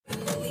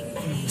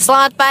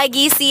Selamat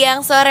pagi,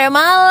 siang, sore,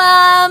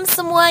 malam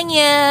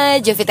semuanya.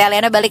 Jovita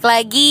Eliana balik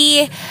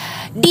lagi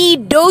di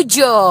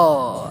Dojo.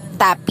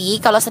 Tapi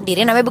kalau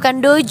sendiri namanya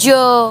bukan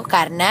Dojo,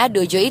 karena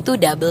Dojo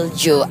itu double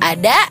Jo.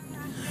 Ada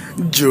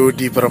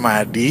Jody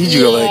Permadi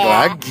juga balik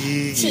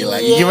lagi. Gila.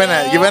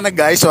 Gimana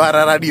guys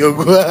suara radio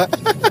gua?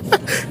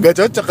 Gak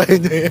cocok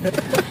kayaknya ya.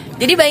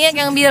 Jadi banyak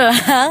yang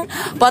bilang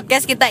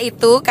podcast kita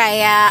itu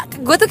kayak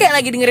gue tuh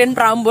kayak lagi dengerin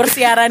Prambors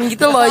siaran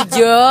gitu loh,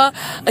 Jot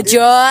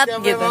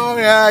gitu.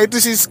 Ya itu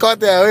si Scott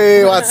ya.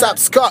 Wih, what's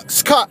up Scott?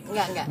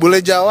 Enggak.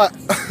 Bule Jawa.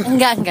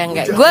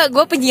 Enggak.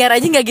 Gue penyiar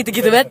aja nggak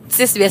gitu-gitu banget,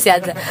 sis,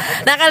 biasa aja.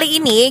 Nah, kali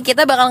ini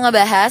kita bakal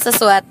ngebahas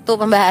sesuatu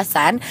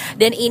pembahasan,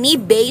 dan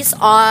ini based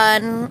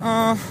on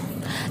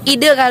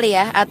ide kali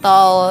ya,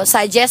 atau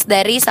suggest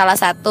dari salah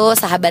satu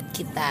sahabat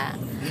kita.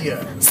 Iya.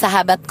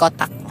 Sahabat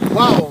kotak.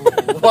 Wow.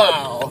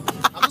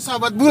 Aku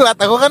sahabat bulat,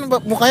 aku kan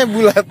mukanya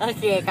bulat.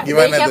 Oke, Kak.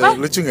 Gimana Dari siapa? tuh?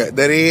 Lucu nggak?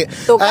 Dari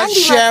Tuh kan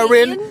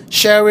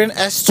Sharon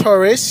S.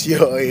 Torres.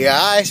 Yo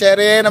ya,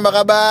 Sharon, apa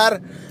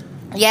kabar?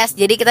 Yes,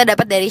 jadi kita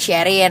dapat dari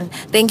Sherin.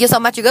 Thank you so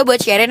much juga buat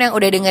Sherin yang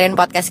udah dengerin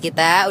podcast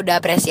kita, udah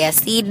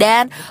apresiasi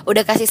dan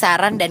udah kasih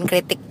saran dan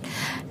kritik.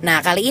 Nah,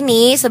 kali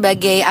ini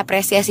sebagai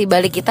apresiasi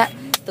balik kita,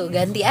 tuh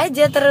ganti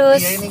aja terus.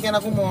 Iya, ini kan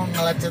aku mau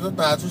ngelat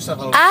catatan, susah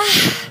kalau.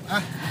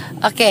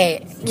 Oke,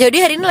 jadi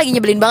hari ini lagi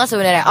nyebelin banget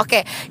sebenarnya.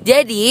 Oke,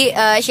 jadi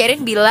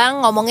Sherin bilang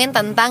ngomongin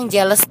tentang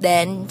jealous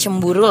dan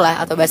cemburu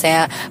lah, atau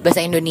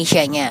bahasa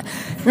Indonesianya.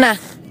 Nah,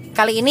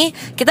 kali ini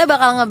kita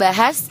bakal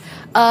ngebahas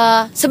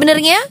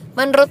sebenarnya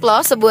menurut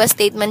lo sebuah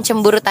statement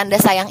cemburu tanda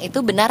sayang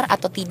itu benar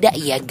atau tidak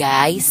ya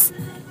guys?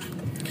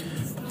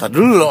 Tadi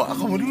dulu loh,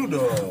 aku mau dulu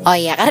dong. Oh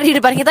iya, karena di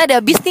depan kita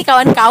ada bis nih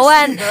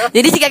kawan-kawan.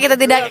 Jadi jika kita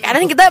tidak,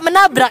 karena kita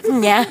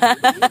menabraknya.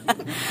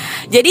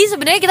 Jadi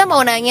sebenarnya kita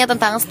mau nanya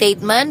tentang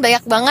statement.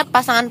 Banyak banget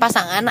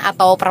pasangan-pasangan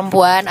atau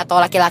perempuan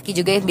atau laki-laki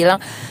juga yang bilang,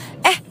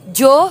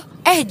 Jot,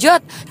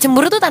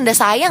 cemburu tuh tanda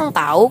sayang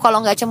tahu. Kalau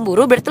nggak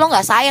cemburu berarti lo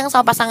nggak sayang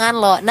sama pasangan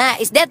lo. Nah,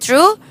 is that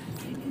true?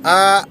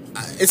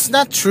 It's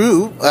not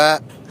true.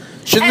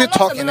 Should we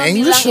talk in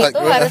English?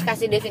 Itu harus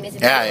kasih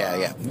definisi.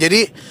 Ya.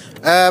 Jadi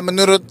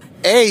menurut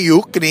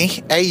Eyuk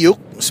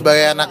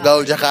sebagai anak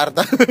gaul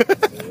Jakarta.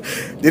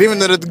 Jadi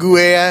menurut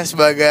gue ya,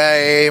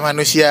 sebagai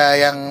manusia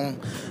yang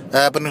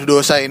penuh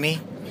dosa ini,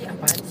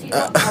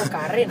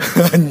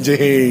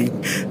 anjing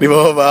di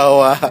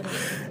bawah-bawah.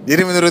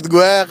 Jadi menurut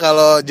gue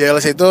kalau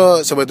jealous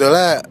itu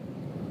sebetulnya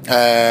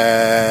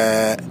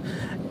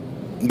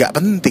nggak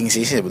penting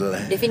sih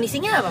sebetulnya.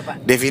 Definisinya apa, Pak?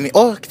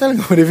 Kita lagi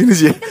ngomong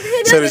definisi ya.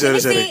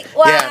 Sorry.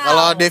 Wow. Ya,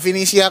 kalau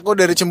definisi aku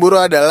dari cemburu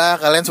adalah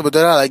kalian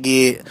sebetulnya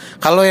lagi,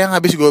 kalau yang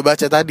habis gue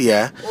baca tadi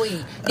ya.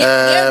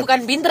 Dia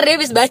bukan pinter,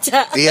 dia habis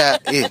baca. Iya,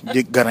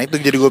 karena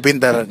itu jadi gue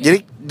pintar.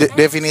 Jadi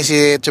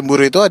definisi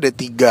cemburu itu ada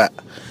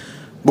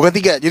 3. Bukan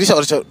 3. Jadi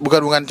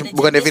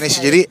bukan definisi.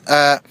 Jadi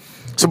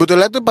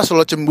sebetulnya tuh pas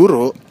lo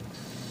cemburu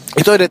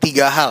itu ada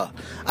 3 hal.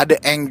 Ada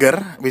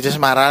anger, which is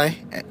marah nih,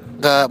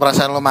 ke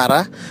perasaan lo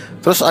marah.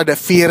 Terus ada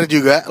fear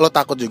juga, lo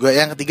takut juga.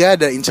 Yang ketiga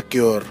ada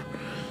insecure.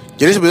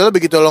 Jadi sebetulnya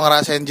begitu lo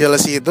ngerasain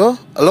jealousy itu,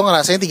 lo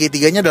ngerasain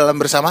 3-tiganya dalam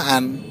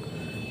bersamaan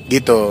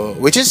gitu.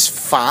 Which is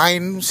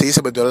fine sih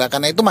sebetulnya,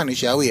 karena itu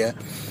manusiawi ya.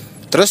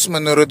 Terus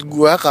menurut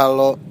gua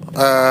kalau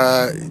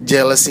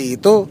jealousy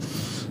itu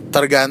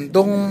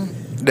tergantung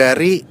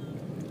dari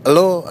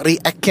lo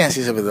react-nya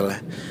sih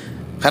sebetulnya.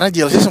 Karena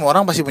jealousy, semua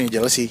orang pasti punya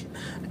jealousy.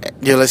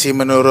 Jealousy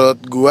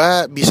menurut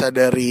gua bisa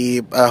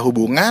dari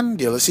hubungan,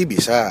 jealousy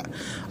bisa.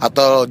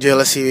 Atau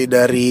jealousy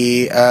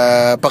dari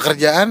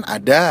pekerjaan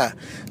ada.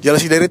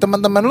 Jealousy dari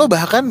teman-teman lo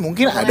bahkan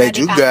mungkin ada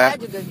juga.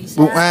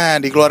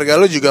 Di keluarga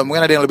lo juga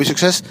mungkin ada yang lebih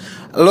sukses.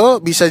 Lo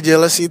bisa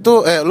jealous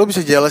itu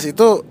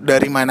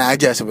dari mana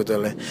aja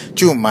sebetulnya.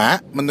 Cuma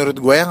menurut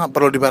gua yang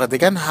perlu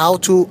diperhatikan how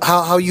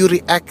you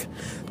react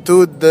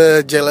to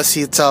the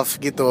jealousy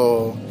itself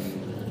gitu.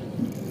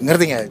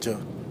 Ngerti gak, Jo?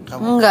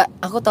 Enggak,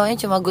 aku taunya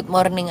cuma good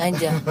morning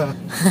aja.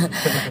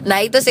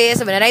 Nah itu sih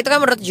sebenarnya, itu kan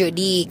menurut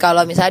Jody.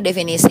 Kalau misalnya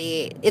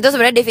definisi, itu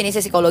sebenarnya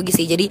definisi psikologi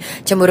sih. Jadi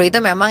cemburu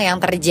itu memang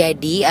yang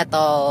terjadi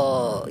atau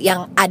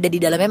yang ada di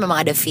dalamnya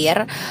memang ada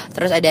fear,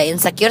 terus ada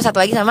insecure, satu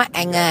lagi sama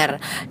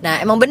anger. Nah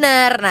emang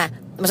benar. Nah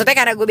maksudnya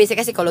karena gue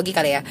basicnya psikologi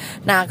kali ya.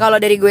 Nah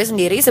kalau dari gue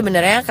sendiri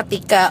sebenarnya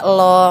ketika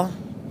lo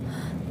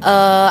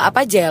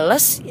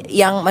jealous,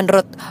 yang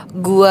menurut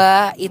gue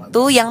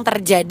itu yang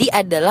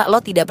terjadi adalah lo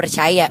tidak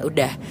percaya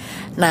udah.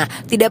 Nah,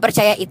 tidak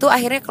percaya itu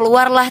akhirnya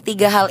keluarlah 3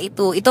 hal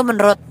itu. Itu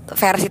menurut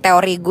versi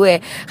teori gue.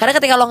 Karena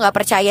ketika lo gak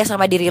percaya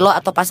sama diri lo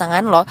atau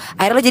pasangan lo,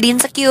 akhirnya lo jadi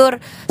insecure.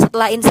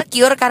 Setelah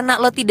insecure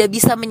karena lo tidak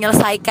bisa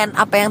menyelesaikan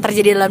apa yang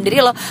terjadi dalam diri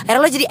lo,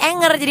 akhirnya lo jadi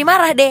anger, jadi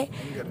marah deh.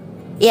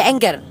 Ya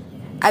anger.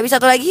 Abis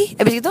satu lagi,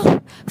 abis itu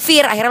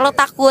fear. Akhirnya lo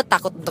takut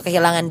untuk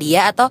kehilangan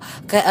dia, atau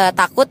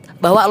takut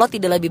bahwa lo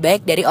tidak lebih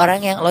baik dari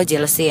orang yang lo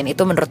jealousin.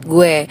 Itu menurut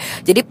gue.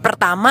 Jadi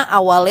pertama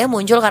awalnya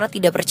muncul karena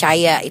tidak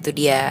percaya, itu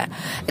dia.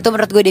 Itu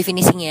menurut gue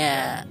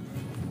definisinya.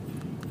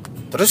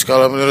 Terus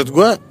kalau menurut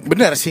gue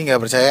benar sih nggak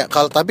percaya.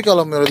 Tapi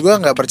kalau menurut gue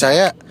nggak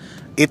percaya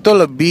itu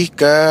lebih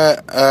ke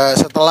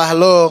setelah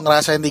lo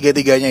ngerasain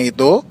 3-tiganya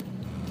itu,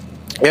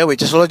 Ya,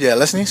 which is lo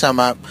jealous nih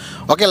sama.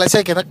 Oke, let's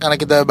say karena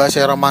kita bahas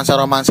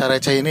romansa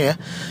receh ini ya.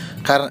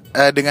 Karena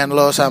dengan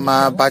lo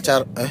sama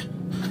pacar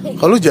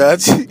kalau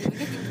jahat sih.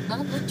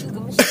 Banget lucu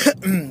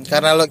gemes.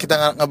 Karena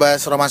kita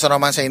ngebahas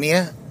romansa ini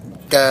ya.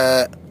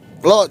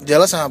 Lo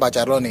jealous sama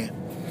pacar lo nih.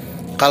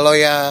 Kalau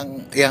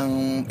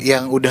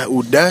yang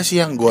udah sih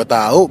yang gue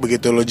tahu,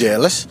 begitu lo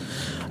jealous,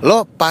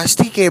 lo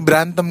pasti kayak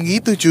berantem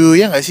gitu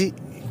cuy, ya nggak sih?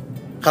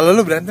 Kalau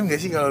lo berantem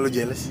gak sih kalau lo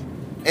jealous?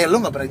 Lo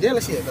nggak pernah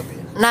jealous ya tapi.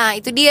 Nah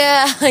itu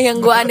dia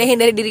yang gue anehin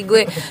dari diri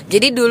gue.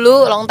 Jadi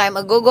dulu long time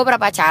ago gue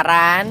pernah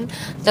pacaran.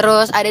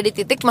 Terus ada di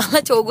titik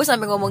malah cowok gue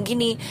sampai ngomong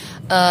gini,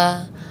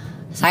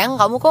 sayang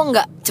kamu kok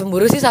nggak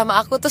cemburu sih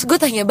sama aku. Terus gue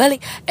tanya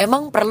balik,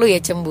 emang perlu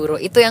ya cemburu?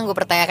 Itu yang gue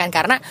pertanyakan.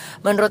 Karena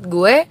menurut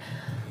gue,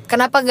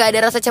 kenapa nggak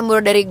ada rasa cemburu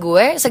dari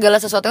gue? Segala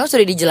sesuatunya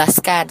sudah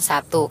dijelaskan.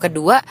 Satu,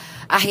 kedua,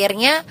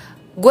 akhirnya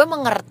gue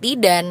mengerti,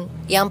 dan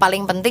yang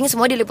paling penting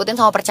semua diliputin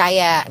sama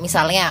percaya.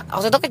 Misalnya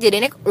waktu itu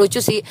kejadiannya lucu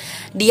sih,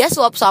 dia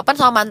suap-suapan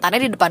sama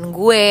mantannya di depan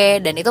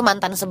gue, dan itu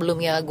mantan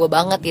sebelumnya gue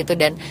banget gitu.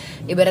 Dan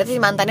ibaratnya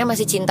mantannya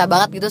masih cinta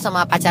banget gitu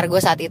sama pacar gue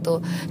saat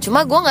itu.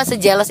 Cuma gue nggak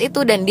sejealous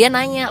itu, dan dia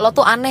nanya, lo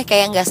tuh aneh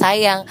kayak nggak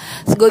sayang.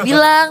 Terus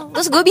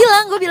gue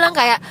bilang,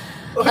 kayak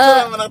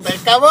anak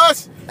TK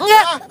bos.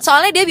 enggak,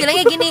 soalnya dia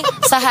bilangnya gini,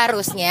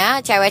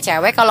 seharusnya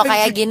cewek-cewek kalau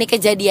kayak gini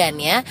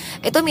kejadiannya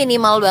itu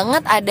minimal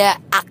banget ada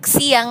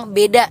aksi yang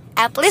beda.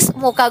 At least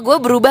muka gue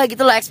berubah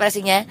gitu loh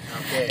ekspresinya.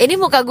 Ini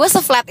muka gue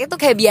se-flat itu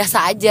kayak biasa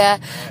aja.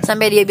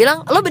 Sampai dia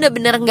bilang, lo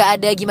bener-bener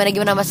gak ada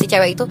gimana-gimana sama si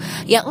cewek itu.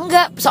 Ya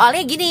enggak,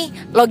 soalnya gini,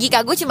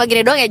 logika gue cuma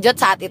gini doang ya Jod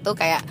saat itu.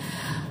 Kayak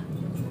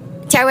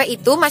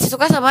cewek itu masih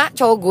suka sama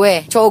cowok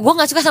gue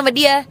gak suka sama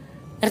dia.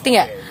 Ngerti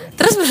gak?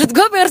 Terus menurut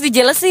gue harus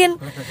dijelasin.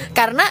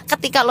 Karena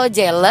ketika lo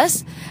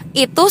jealous,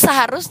 itu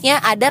seharusnya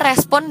ada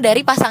respon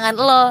dari pasangan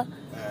lo.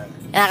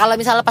 Nah kalau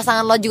misalnya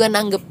pasangan lo juga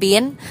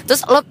nanggepin,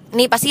 terus lo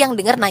nih pasti yang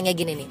denger nanya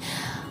gini nih,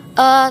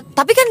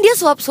 tapi kan dia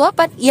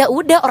suap-suapan. Ya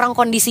udah, orang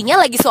kondisinya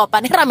lagi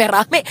suapannya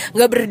rame-rame,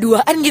 nggak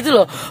berduaan gitu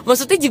loh.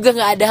 Maksudnya juga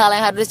nggak ada hal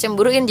yang harus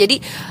cemburuin. Jadi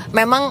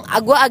memang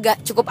gue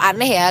agak cukup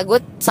aneh ya. Gue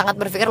sangat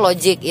berpikir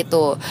logik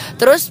itu.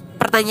 Terus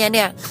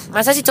pertanyaannya,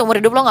 masa sih seumur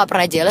hidup lo gak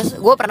pernah jealous?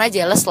 Gue pernah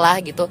jealous lah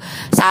gitu.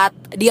 Saat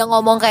dia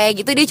ngomong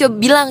kayak gitu, dia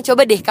bilang,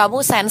 coba deh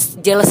kamu sense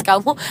jealous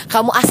kamu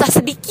asah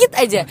sedikit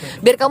aja,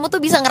 biar kamu tuh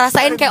bisa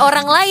ngerasain kayak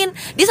orang lain.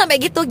 Dia sampai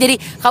gitu. Jadi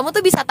kamu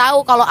tuh bisa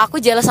tahu kalau aku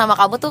jealous sama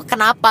kamu tuh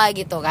kenapa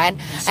gitu kan.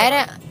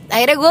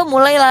 Akhirnya gue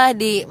mulailah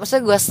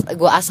maksudnya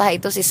gue asah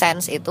itu si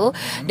sense itu.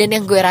 Dan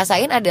yang gue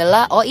rasain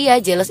adalah, oh iya,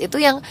 jealous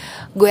itu yang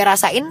gue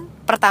rasain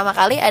pertama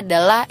kali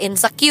adalah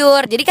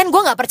insecure. Jadi kan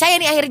gue nggak percaya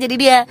nih akhirnya jadi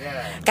dia,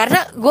 karena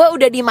gue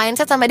udah di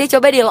mindset sama dia,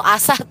 coba deh lo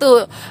asah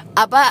tuh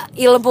apa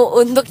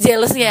ilmu untuk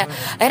jealousnya.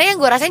 Akhirnya yang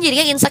gue rasain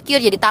jadinya insecure,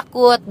 jadi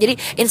takut. Jadi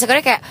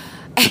insecure kayak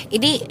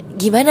ini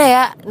gimana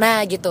ya, nah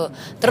gitu.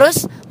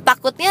 Terus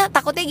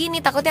takutnya gini,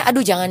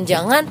 aduh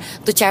jangan-jangan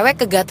tuh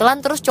cewek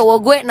kegatelan terus cowok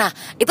gue. Nah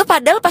itu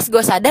padahal pas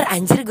gue sadar,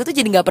 anjir gue tuh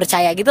jadi nggak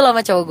percaya gitu loh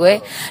sama cowok gue.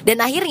 Dan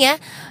akhirnya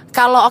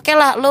kalau oke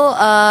lah lo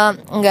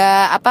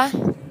nggak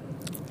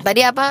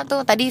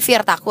tadi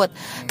fear, takut,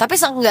 tapi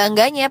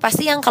seenggak-enggaknya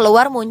pasti yang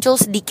keluar muncul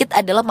sedikit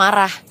adalah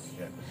marah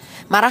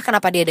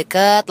kenapa dia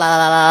deket,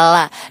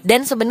 lalalala.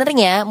 Dan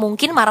sebenarnya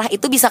mungkin marah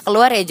itu bisa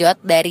keluar ya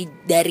Jod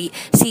dari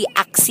si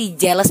aksi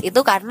jealous itu,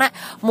 karena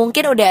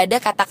mungkin udah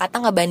ada kata-kata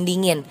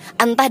ngebandingin,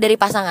 entah dari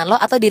pasangan lo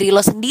atau diri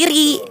lo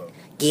sendiri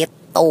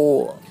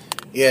gitu.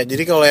 Ya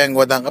jadi kalau yang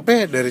gue tangkap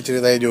ya dari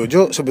ceritanya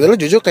Jojo, sebetulnya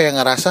Jojo kayak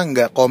ngerasa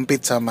nggak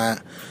compete sama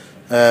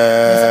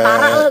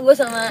setara lah gue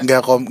sama,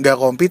 nggak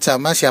compete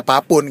sama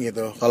siapapun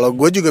gitu. Kalau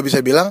gue juga bisa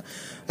bilang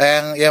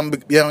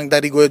yang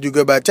tadi gue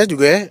juga baca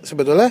juga ya,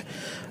 sebetulnya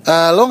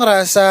lo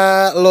ngerasa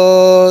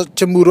lo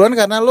cemburuan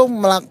karena lo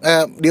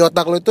di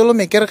otak lo itu lo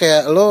mikir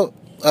kayak lo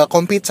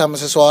compete sama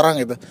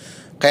seseorang gitu.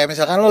 Kayak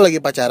misalkan lo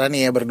lagi pacaran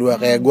nih ya berdua,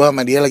 kayak gue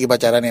sama dia lagi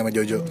pacaran nih sama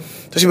Jojo.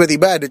 Terus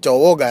tiba-tiba ada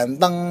cowok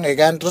ganteng ya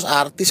kan, terus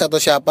artis atau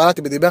siapa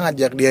tiba-tiba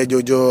ngajak dia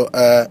Jojo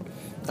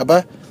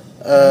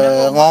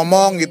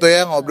ngomong gitu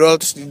ya, ngobrol,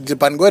 terus di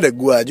depan gue ada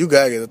gue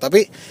juga gitu.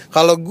 Tapi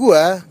kalau gue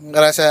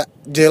ngerasa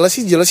jealous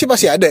sih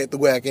pasti ada itu,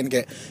 gue yakin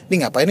kayak ini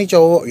ngapain nih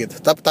cowok gitu.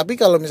 Tapi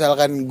kalau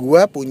misalkan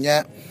gue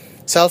punya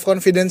self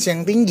confidence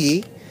yang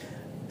tinggi,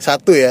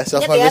 satu ya,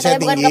 self confidence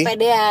yang tinggi,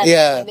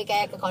 iya, lebih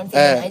kayak ke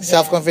confidence aja.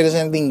 Self confidence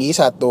yang tinggi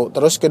satu,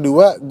 terus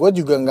kedua gue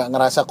juga nggak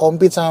ngerasa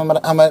compete sama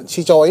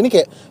si cowok ini,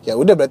 kayak ya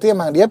udah berarti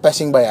emang dia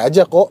passing by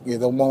aja kok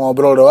gitu, mau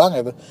ngobrol doang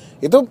gitu.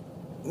 Itu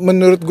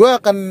menurut gue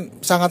akan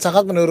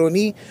sangat-sangat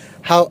menuruni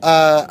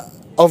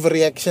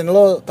overreaction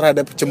lo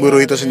terhadap cemburu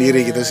itu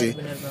sendiri gitu sih.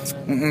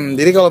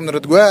 Jadi kalau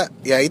menurut gue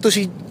ya itu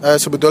sih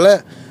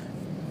sebetulnya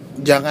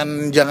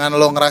jangan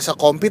lo ngerasa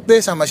compete deh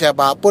sama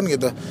siapapun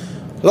gitu.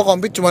 Lo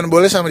compete cuman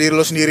boleh sama diri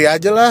lo sendiri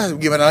aja lah.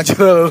 Gimana aja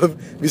lo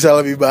bisa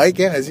lebih baik,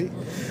 ya gak sih?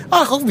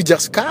 Kok bijak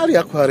sekali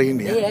aku hari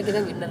ini ya. Iya, kita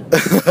bener.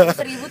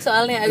 Ribut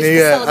soalnya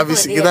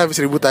habis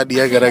ribut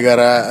tadi ya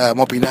gara-gara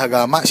mau pindah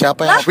agama.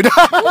 Siapa yang mau pindah?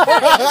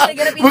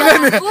 Gara-gara pindah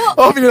lagu.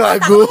 Pindah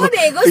lagu.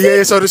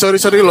 Iya, sorry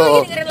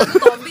lo. Dengerin lagu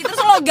Tompi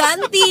terus lo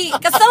ganti.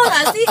 Kesel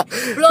gak sih?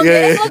 Belum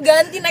beres lo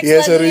ganti next Iya,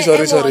 lagi.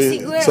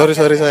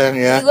 sorry sayang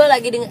ya. Gue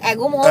lagi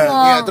gue mau Ya,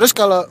 ngomong. terus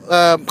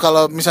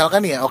kalau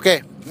misalkan ya,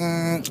 oke.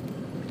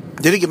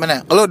 Jadi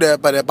gimana? Lo udah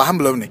pada paham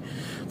belum nih?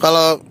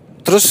 Kalau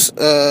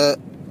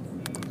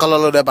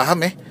lo udah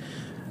paham ya,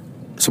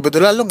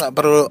 sebetulnya lo nggak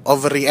perlu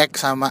overreact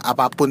sama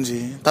apapun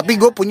sih. Tapi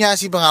gue punya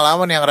sih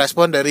pengalaman yang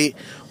respon dari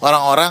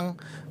orang-orang,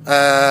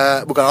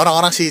 bukan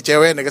orang-orang sih,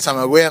 cewek yang deket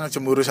sama gue yang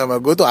cemburu sama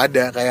gue tuh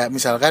ada. Kayak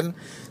misalkan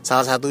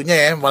salah satunya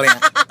ya yang paling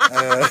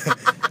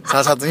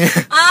salah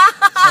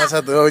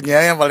satunya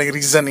yang paling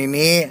recent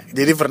ini.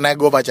 Jadi pernah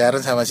gue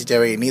pacaran sama si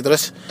cewek ini,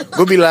 terus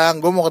gue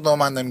bilang gue mau ketemu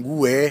mantan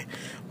gue,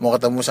 mau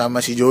ketemu sama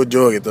si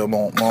Jojo gitu,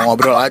 mau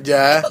ngobrol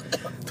aja.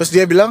 Terus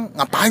dia bilang,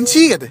 ngapain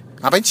sih? Katanya,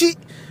 ngapain sih?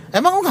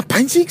 Emang lo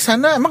ngapain sih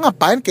kesana? Emang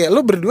ngapain? Kayak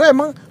lo berdua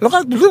emang, lo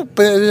kan dulu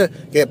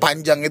kayak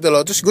panjang gitu loh.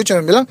 Terus gue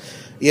cuma bilang,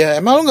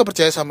 ya emang lo gak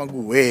percaya sama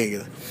gue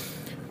gitu.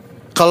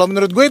 Kalau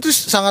menurut gue itu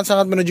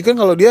sangat-sangat menunjukkan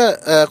kalau dia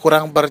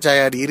kurang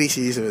percaya diri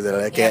sih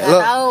sebetulnya. Kayak Ya, lo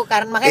tahu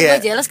karena makanya gue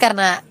jealous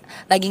karena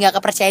lagi nggak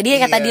kepercaya dia,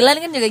 kata Dilan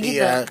kan juga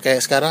gitu. Iya,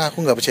 kayak sekarang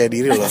aku nggak percaya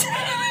diri loh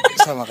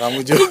sama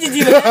kamu juga.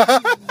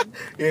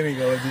 Ini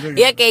kalau gitu.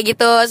 Ya kayak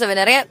gitu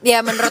sebenarnya.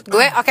 Ya menurut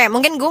gue, oke,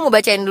 mungkin gue mau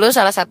bacain dulu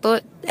salah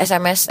satu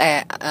SMS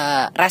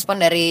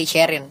respon dari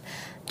Sherin.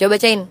 Coba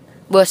bacain,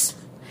 bos.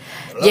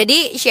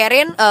 Jadi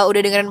Sherin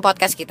udah dengerin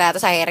podcast kita,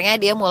 terus akhirnya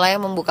dia mulai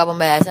membuka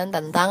pembahasan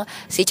tentang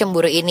si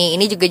cemburu ini.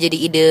 Ini juga jadi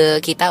ide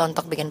kita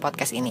untuk bikin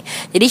podcast ini.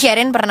 Jadi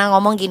Sherin pernah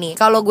ngomong gini,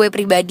 kalau gue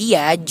pribadi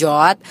ya,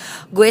 Jot,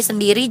 gue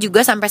sendiri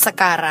juga sampai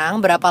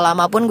sekarang berapa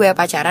lama pun gue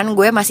pacaran,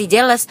 gue masih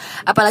jealous.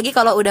 Apalagi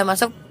kalau udah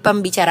masuk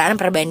pembicaraan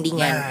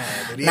perbandingan.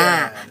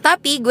 Nah,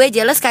 tapi gue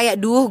jealous kayak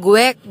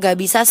gue gak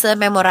bisa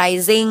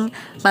se-memorizing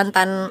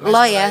mantan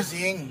lo ya.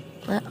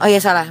 Oh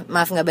ya salah,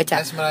 maaf nggak baca.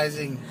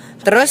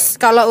 Terus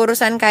kalau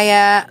urusan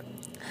kayak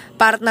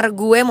partner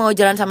gue mau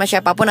jalan sama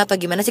siapapun atau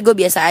gimana sih gue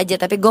biasa aja,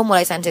 tapi gue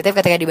mulai sensitif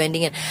ketika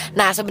dibandingin.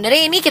 Nah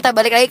sebenarnya ini kita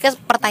balik lagi ke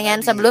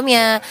pertanyaan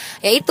sebelumnya,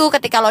 yaitu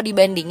ketika lo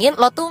dibandingin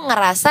lo tuh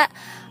ngerasa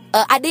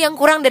ada yang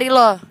kurang dari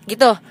lo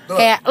gitu.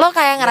 Kayak lo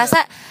kayak ngerasa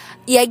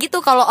ya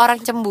gitu, kalau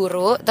orang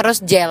cemburu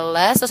terus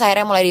jealous terus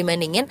akhirnya mulai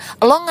dibandingin,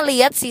 lo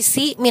ngelihat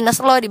sisi minus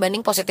lo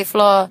dibanding positif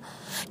lo.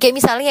 Kayak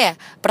misalnya ya,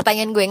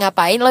 pertanyaan gue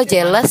ngapain lo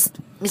jealous.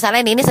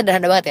 Misalnya ini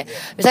sederhana banget ya.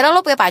 Misalnya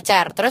lo punya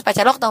pacar, terus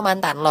pacar lo ketemu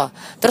mantan lo,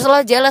 terus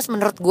lo jealous,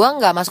 menurut gue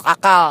nggak masuk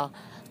akal.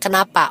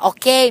 Kenapa?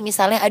 Oke,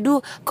 misalnya aduh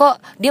kok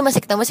dia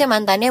masih ketemu sih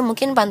mantannya,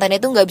 mungkin mantannya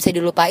itu nggak bisa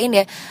dilupain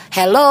ya.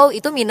 Hello,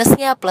 itu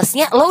minusnya.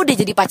 Plusnya lo udah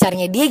jadi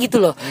pacarnya dia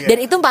gitu loh.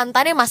 Dan itu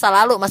mantannya masa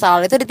lalu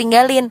itu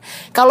ditinggalin.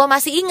 Kalau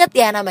masih inget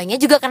ya namanya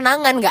juga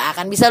kenangan, nggak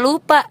akan bisa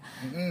lupa.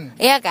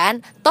 Iya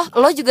kan? Toh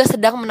lo juga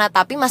sedang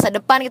menatapi masa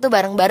depan itu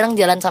bareng-bareng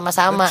jalan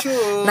sama-sama.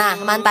 Nah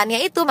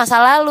mantannya itu masa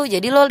lalu,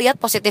 jadi lo lihat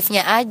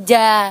positifnya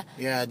aja.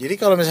 Ya jadi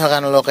kalau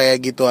misalkan lo kayak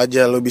gitu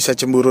aja lo bisa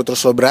cemburu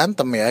terus lo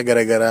berantem ya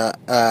gara-gara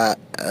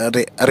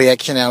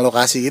reaction yang lo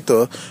kasih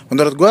gitu.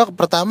 Menurut gue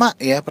pertama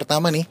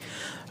nih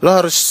lo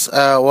harus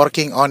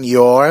working on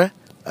your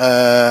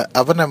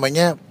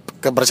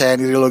kepercayaan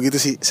diri lo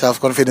gitu sih. Self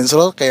confidence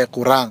lo kayak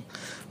kurang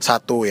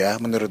satu ya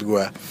menurut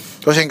gue.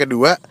 Terus yang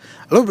kedua,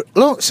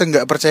 lo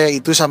seenggak percaya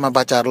itu sama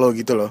pacar lo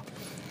gitu loh.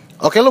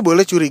 Oke, lo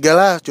boleh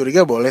curiga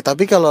boleh,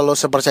 tapi kalau lo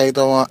sepercaya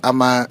itu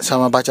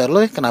sama pacar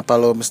lo, kenapa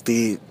lo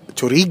mesti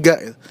curiga?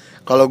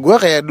 Kalau gue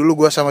kayak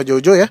dulu gue sama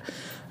Jojo ya,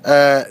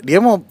 dia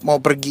mau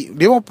pergi,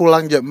 dia mau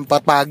pulang jam 4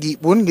 pagi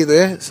pun gitu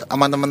ya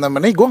sama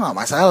teman-temannya, gue nggak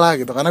masalah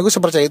gitu, karena gue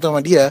sepercaya itu sama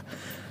dia.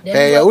 Dan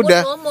kayak ya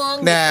udah.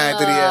 Nah, gitu.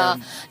 Itu dia.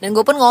 Dan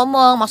gue pun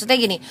ngomong, maksudnya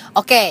gini,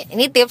 oke,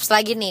 ini tips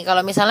lagi nih,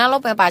 kalau misalnya lo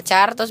punya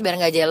pacar terus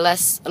biar nggak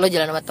jealous, lo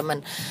jalan sama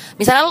temen.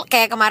 Misalnya lo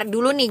kayak kemarin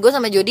dulu nih, gue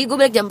sama Jody, gue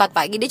balik jam 4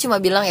 pagi, dia cuma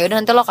bilang ya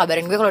udah nanti lo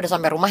kabarin gue kalau udah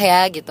sampai rumah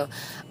ya gitu.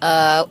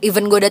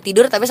 Even gue udah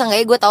tidur, tapi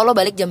seenggaknya gue tahu lo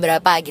balik jam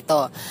berapa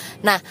gitu.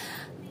 Nah,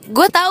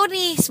 gue tahu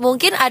nih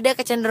mungkin ada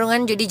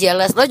kecenderungan jadi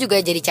jealous. Lo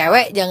juga jadi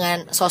cewek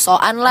jangan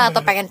sosokan lah,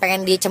 atau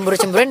pengen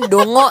dicemburu-cemburuin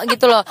dongo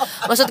gitu loh.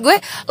 Maksud gue,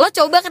 lo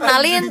coba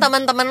kenalin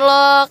teman-teman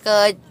lo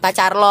ke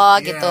pacar lo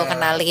gitu,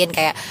 kenalin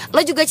kayak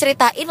lo juga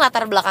ceritain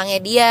latar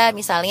belakangnya dia.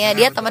 Misalnya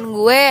dia teman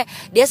gue,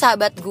 dia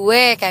sahabat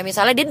gue, kayak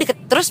misalnya dia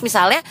deket terus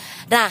misalnya.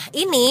 Nah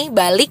ini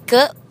balik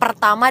ke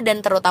pertama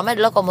dan terutama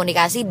adalah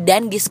komunikasi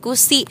dan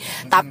diskusi.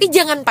 Tapi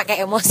jangan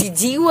pakai emosi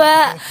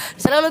jiwa.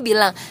 Misalnya lo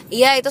bilang,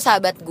 iya itu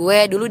sahabat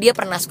gue, dulu dia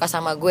pernah suka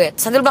sama gue.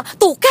 Terus nanti lo bilang,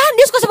 tuh kan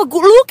dia suka sama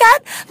gue, lu kan,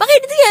 makanya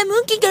itu ya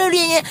mungkin kalau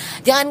dianya.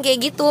 Jangan kayak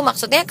gitu.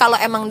 Maksudnya kalau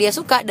emang dia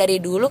suka dari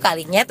dulu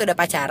kalinya tuh udah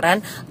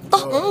pacaran,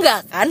 toh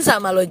enggak kan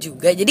sama lo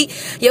juga. Jadi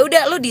ya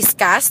udah lo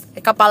discuss,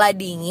 kepala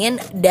dingin,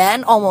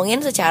 dan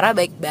omongin secara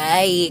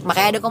baik-baik.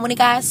 Makanya ada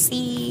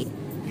komunikasi.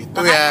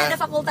 Makanya ada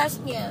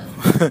fakultasnya.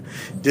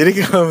 Jadi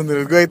kalau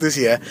menurut gue itu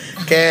sih ya,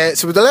 kayak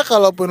sebetulnya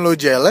kalaupun lo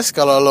jealous,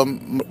 kalau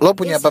lo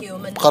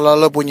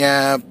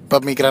punya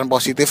pemikiran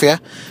positif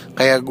ya.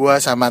 Kayak gue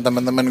sama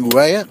teman-teman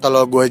gue ya.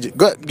 Kalau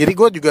jadi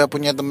gue juga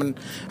punya temen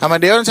sama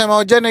Deon sama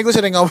Ojan ya, gue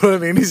sering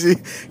ngobrolin ini sih.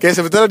 Kayak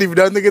sebetulnya di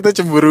bidang tuh kita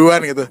cemburuan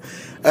gitu.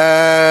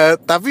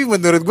 Tapi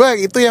menurut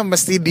gue itu yang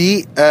mesti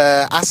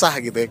diasah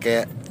gitu ya.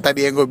 Kayak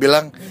tadi yang gue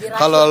bilang,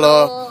 kalau lo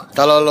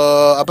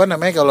apa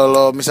namanya, kalau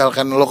lo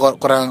misalkan lo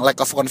kurang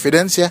lack of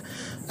confidence ya,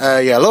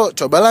 ya lo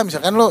cobalah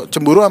misalkan lo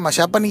cemburu sama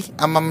siapa nih,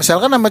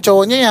 misalkan sama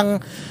cowoknya yang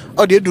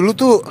dia dulu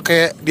tuh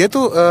kayak dia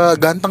tuh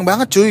ganteng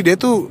banget cuy, dia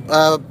tuh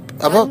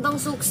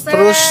ganteng, sukses,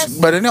 terus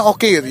badannya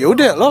oke gitu, ya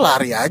udah lo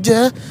lari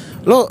aja,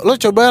 lo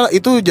coba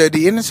itu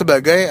jadiin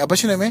sebagai apa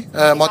sih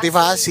namanya,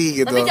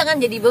 motivasi gitu. Tapi jangan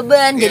jadi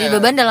beban. Jadi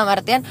beban dalam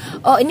artian,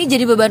 ini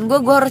jadi beban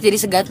gue harus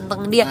jadi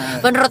seganteng dia.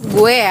 Menurut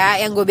gue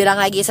ya, yang gue bilang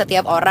lagi,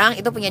 setiap orang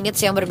itu punya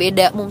needs yang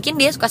berbeda. Mungkin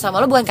dia suka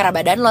sama lo bukan karena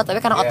badan lo, tapi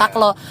karena otak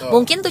lo.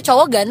 Mungkin tuh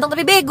cowok ganteng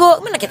tapi bego,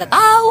 mana kita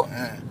tahu.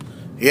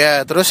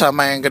 Ya, terus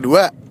sama yang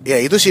kedua, ya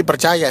itu sih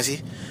percaya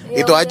sih.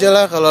 Itu aja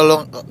lah.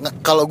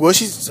 Kalau gue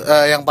sih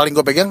yang paling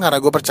gue pegang karena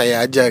gue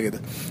percaya aja gitu.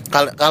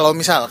 Kalau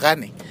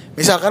misalkan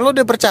lo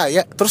udah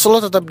percaya terus lo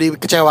tetap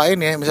dikecewain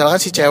ya,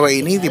 misalkan si cewek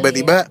ini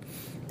tiba-tiba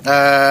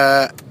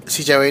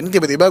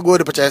gue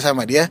udah percaya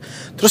sama dia,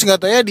 terus nggak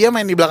tahu ya dia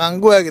main di belakang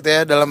gue gitu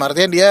ya, dalam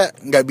artian dia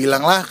nggak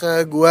bilang lah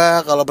ke gue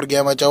kalau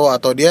pergi sama cowok,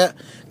 atau dia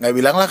nggak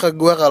bilang lah ke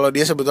gue kalau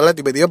dia sebetulnya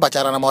tiba-tiba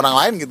pacaran sama orang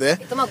lain gitu ya.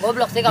 Itu mah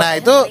goblok sih. Nah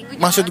itu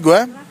maksud gue,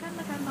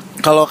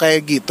 kalau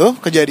kayak gitu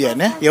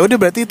kejadiannya, ya udah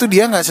berarti itu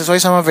dia nggak sesuai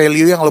sama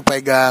value yang lo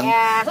pegang.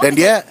 Dan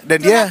dia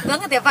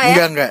banget ya, Pak,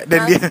 ya? enggak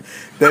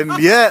dan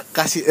dia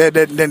kasih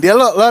dan dia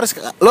lo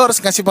harus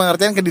kasih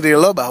pengertian ke diri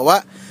lo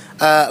bahwa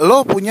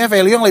lo punya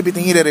value yang lebih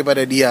tinggi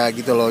daripada dia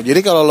gitu loh.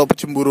 Jadi kalau lo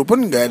cemburu pun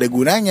nggak ada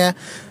gunanya.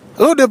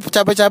 Lo udah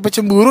capek-capek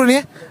cemburu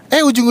nih,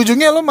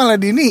 ujung-ujungnya lo malah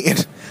diniin,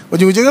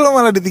 ujung-ujungnya lo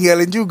malah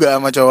ditinggalin juga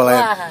sama cowok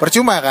lain.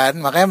 Percuma kan?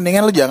 Makanya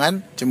mendingan lo jangan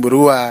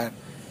cemburuan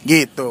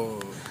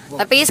gitu.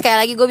 Tapi sekali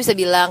lagi gue bisa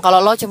bilang,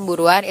 kalau lo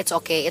cemburuan, it's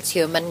okay, it's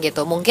human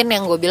gitu. Mungkin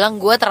yang gue bilang,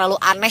 gue terlalu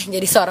aneh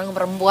jadi seorang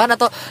perempuan,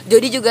 atau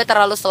Jody juga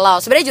terlalu slow.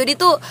 Sebenarnya Jody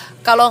tuh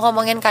kalau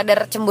ngomongin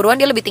kadar cemburuan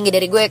dia lebih tinggi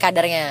dari gue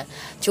kadarnya.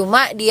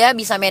 Cuma dia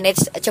bisa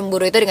manage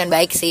cemburu itu dengan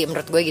baik sih,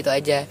 menurut gue gitu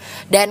aja.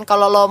 Dan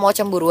kalau lo mau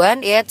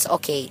cemburuan, it's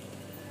okay,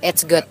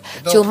 it's good.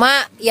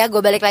 Cuma ya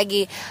gue balik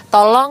lagi,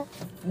 tolong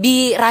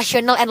be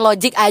rational and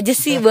logic aja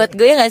sih buat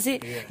gue, ya gak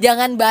sih?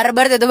 Jangan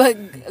barbar tiba-tiba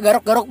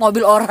garuk-garuk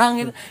mobil orang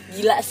gitu.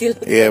 Gila sih.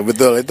 Iya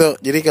betul itu.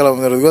 Jadi kalau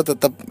menurut gue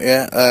tetap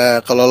ya,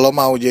 kalau lo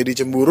mau jadi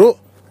cemburu,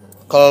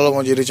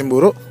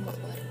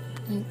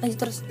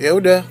 terus ya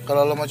udah,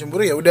 kalau lo mau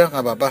cemburu ya udah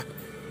nggak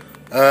apa-apa.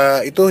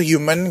 Itu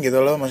human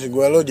gitu loh, maksud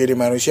gue lo jadi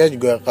manusia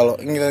juga.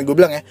 Kalau gue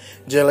bilang ya,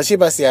 jealousy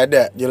pasti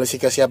ada, jealousy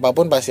ke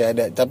siapapun pasti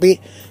ada,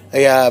 tapi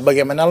ya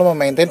bagaimana lo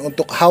memaintain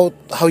untuk how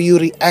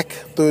you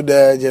react to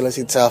the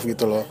jealousy itself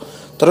gitu loh.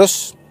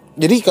 Terus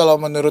jadi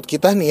kalau menurut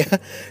kita nih ya,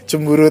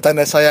 cemburu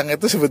tanda sayang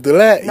itu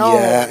sebetulnya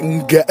ya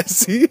enggak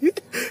sih.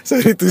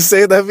 Sorry to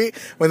say, tapi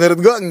menurut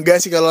gue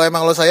enggak sih. Kalau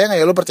emang lo sayang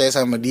ya lo percaya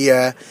sama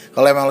dia,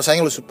 kalau emang lo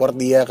sayang lo support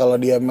dia. Kalau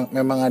dia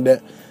memang ada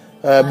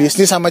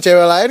bisnis sama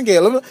cewek lain,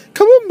 kayak lo,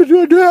 kamu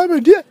berdua-dua sama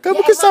dia,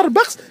 kamu ke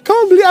Starbucks,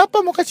 kamu beli apa,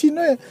 mau ke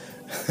Cina ya?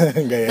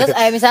 Terus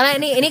misalnya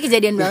ini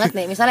kejadian banget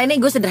nih. Misalnya ini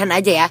gue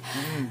sederhana aja ya.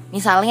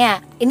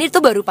 Misalnya ini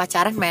tuh baru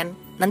pacaran men.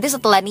 Nanti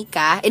setelah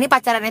nikah, ini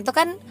pacaran itu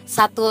kan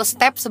satu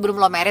step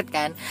sebelum lo married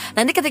kan.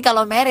 Nanti ketika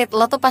lo married,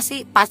 lo tuh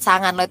pasti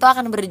pasangan lo itu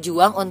akan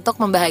berjuang untuk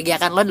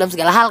membahagiakan lo dalam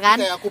segala hal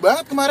kan. Kayak aku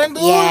banget kemarin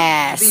tuh.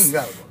 Yes.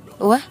 Tinggal.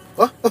 Wah.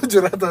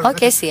 Curhatan.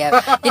 Oke, siap.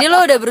 Jadi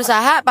lo udah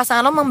berusaha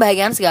pasangan lo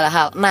membahagiakan segala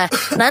hal. Nah,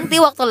 nanti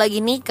waktu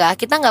lagi nikah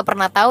kita nggak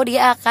pernah tahu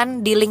dia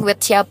akan dealing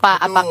with siapa.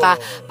 Apakah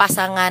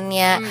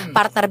pasangannya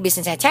partner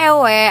bisnisnya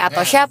cewek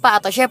atau siapa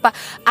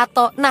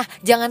atau nah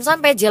jangan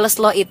sampai jealous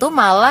lo itu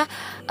malah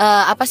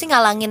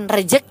ngalangin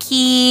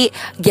rejeki.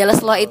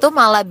 Jealous lo itu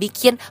malah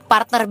bikin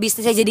partner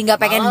bisnisnya jadi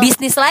nggak pengen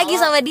bisnis lagi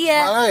sama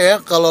dia. Malah ya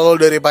kalau lo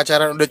dari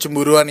pacaran udah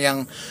cemburuan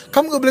yang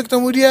kamu gak boleh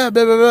ketemu dia,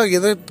 bla bla bla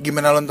gitu,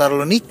 gimana lo ntar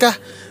lo nikah?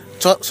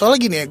 Soalnya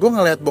gini ya, gue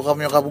ngeliat bokap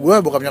nyokap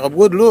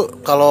gue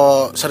dulu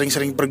kalau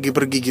sering-sering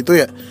pergi-pergi gitu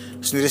ya,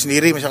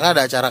 sendiri-sendiri, misalkan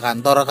ada acara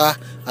kantor kah,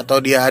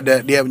 atau dia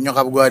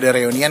nyokap gue ada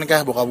reunian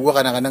kah, bokap gue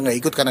kadang-kadang nggak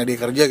ikut karena dia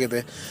kerja gitu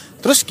ya.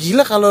 Terus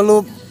gila kalau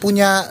lo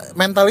punya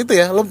mental itu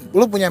ya,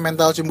 lo punya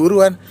mental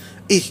cemburuan.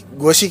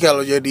 Gue sih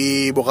kalau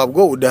jadi bokap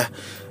gue udah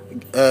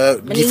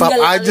give up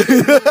aja.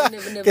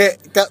 Bener. Kayak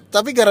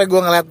tapi karena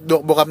gue ngeliat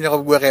bokap nyokap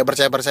gue kayak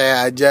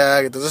percaya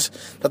aja gitu, terus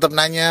tetap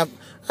nanya,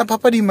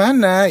 papa di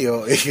mana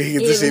yo,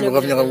 gitu sih.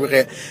 Bokap nyokap gue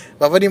kayak,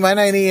 papa di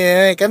mana ini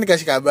ya, kan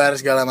dikasih kabar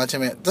segala macam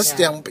ya. Terus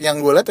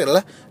yang gue lihat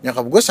adalah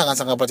nyokap gue sangat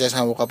percaya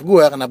sama bokap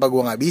gue, kenapa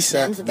gue nggak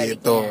bisa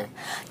gitu.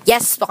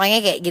 Yes, pokoknya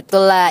kayak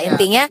gitulah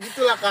intinya.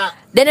 Gitulah, Kak.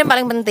 Dan yang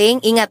paling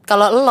penting ingat,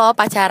 kalau lo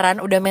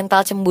pacaran udah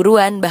mental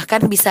cemburuan,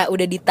 bahkan bisa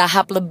udah di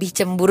tahap lebih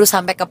cemburu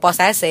sampai ke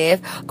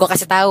posesif, gue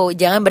kasih tahu,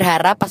 jangan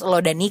berharap pas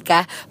lo udah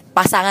nikah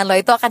pasangan lo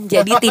itu akan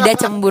jadi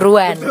tidak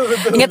cemburuan.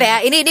 Ingat ya,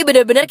 ini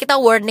benar-benar kita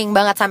warning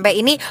banget. Sampai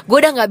ini gue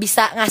udah nggak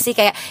bisa ngasih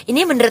kayak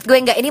ini menurut gue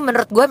nggak, ini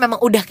menurut gue memang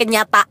udah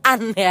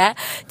kenyataan ya.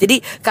 Jadi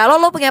kalau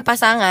lo punya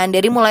pasangan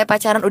dari mulai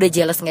pacaran udah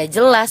jealous nggak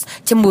jelas,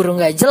 cemburu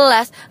nggak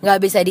jelas, nggak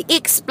bisa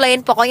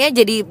di-explain, pokoknya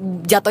jadi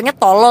jatuhnya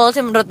tolol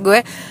sih menurut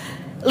gue.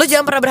 Lu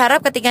jangan pernah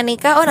berharap ketika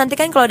nikah, oh nanti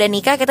kan kalau udah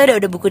nikah kita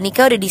udah buku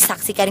nikah, udah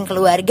disaksikan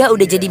keluarga,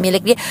 udah jadi milik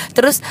dia,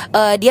 terus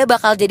dia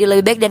bakal jadi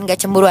lebih baik dan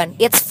gak cemburuan.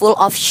 It's full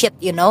of shit,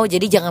 you know.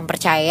 Jadi jangan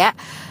percaya.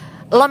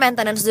 Lo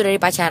maintenance dulu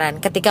dari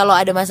pacaran. Ketika lo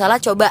ada masalah,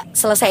 coba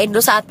selesaiin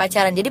dulu saat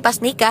pacaran. Jadi pas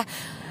nikah,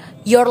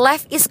 your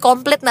life is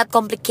complete, not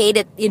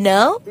complicated, you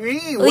know.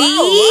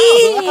 Wow.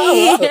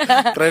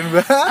 Keren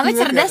banget. Apa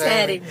cerdas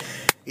ya, Rin?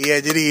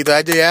 Iya, jadi gitu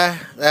aja ya.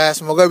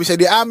 Semoga bisa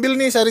diambil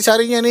nih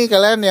sari-sarinya nih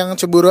kalian yang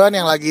cemburuan,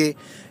 yang lagi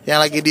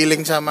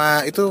dealing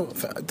sama itu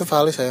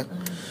Valis ya.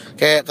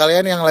 Kayak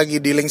kalian yang lagi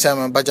dealing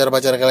sama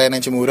pacar-pacar kalian yang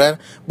cemburuan,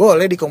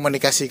 boleh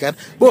dikomunikasikan,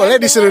 boleh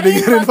disuruh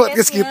dengerin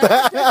podcast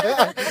kita.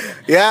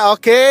 Ya,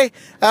 oke.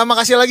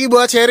 Makasih lagi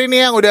buat Sherry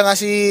nih yang udah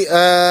ngasih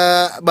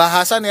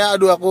bahasan ya.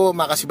 Aduh, aku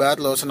makasih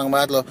banget loh, seneng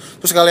banget loh.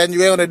 Terus kalian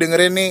juga yang udah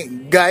dengerin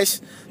nih, guys,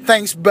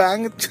 thanks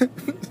banget.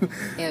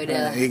 Ya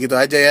udahlah. Ya gitu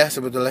aja ya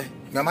sebetulnya.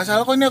 Gak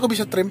masalah kok, ini aku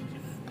bisa trim.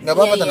 Gak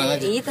apa-apa, tenang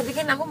aja. Iya, tapi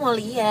kan aku mau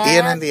lihat.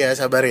 Iya nanti ya,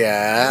 sabar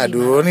ya.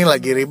 Aduh, ini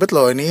lagi ribet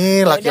loh.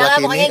 Ini laki-laki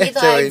ini. Pokoknya gitu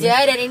aja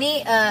ini. Dan ini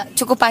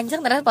cukup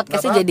panjang ternyata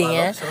podcastnya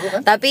jadinya. Seru,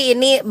 kan? Tapi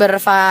ini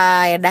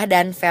berfaedah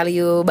dan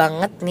value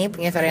banget nih,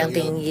 punya value yang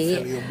tinggi.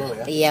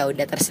 Ya? Iya,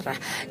 udah terserah.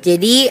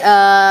 Jadi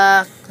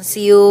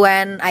see you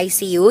when I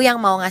see you, yang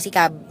mau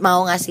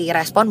ngasih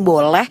respon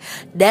boleh.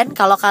 Dan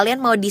kalau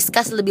kalian mau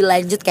discuss lebih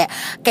lanjut,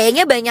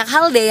 kayaknya banyak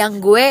hal deh yang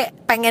gue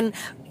pengen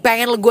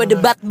gue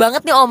debat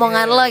banget nih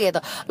omongan lo gitu.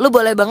 Lu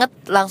boleh banget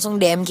langsung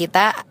DM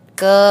kita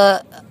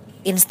ke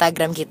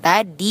Instagram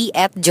kita di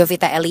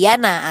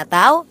 @jovitaeliana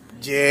atau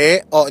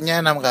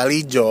JO-nya 6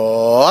 kali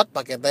Jot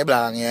pakai T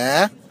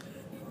belakangnya.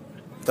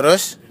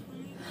 Terus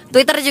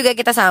Twitter juga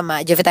kita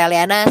sama, Jovita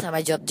Eliana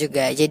sama Jot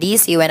juga. Jadi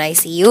see you when I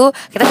see you.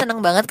 Kita seneng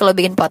banget kalau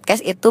bikin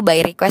podcast itu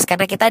by request,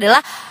 karena kita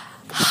adalah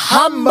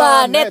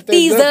hamba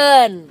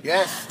netizen.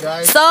 Yes,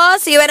 guys. So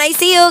see you when I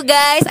see you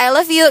guys. I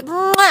love you.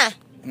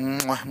 Mwah.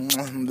 Mwah.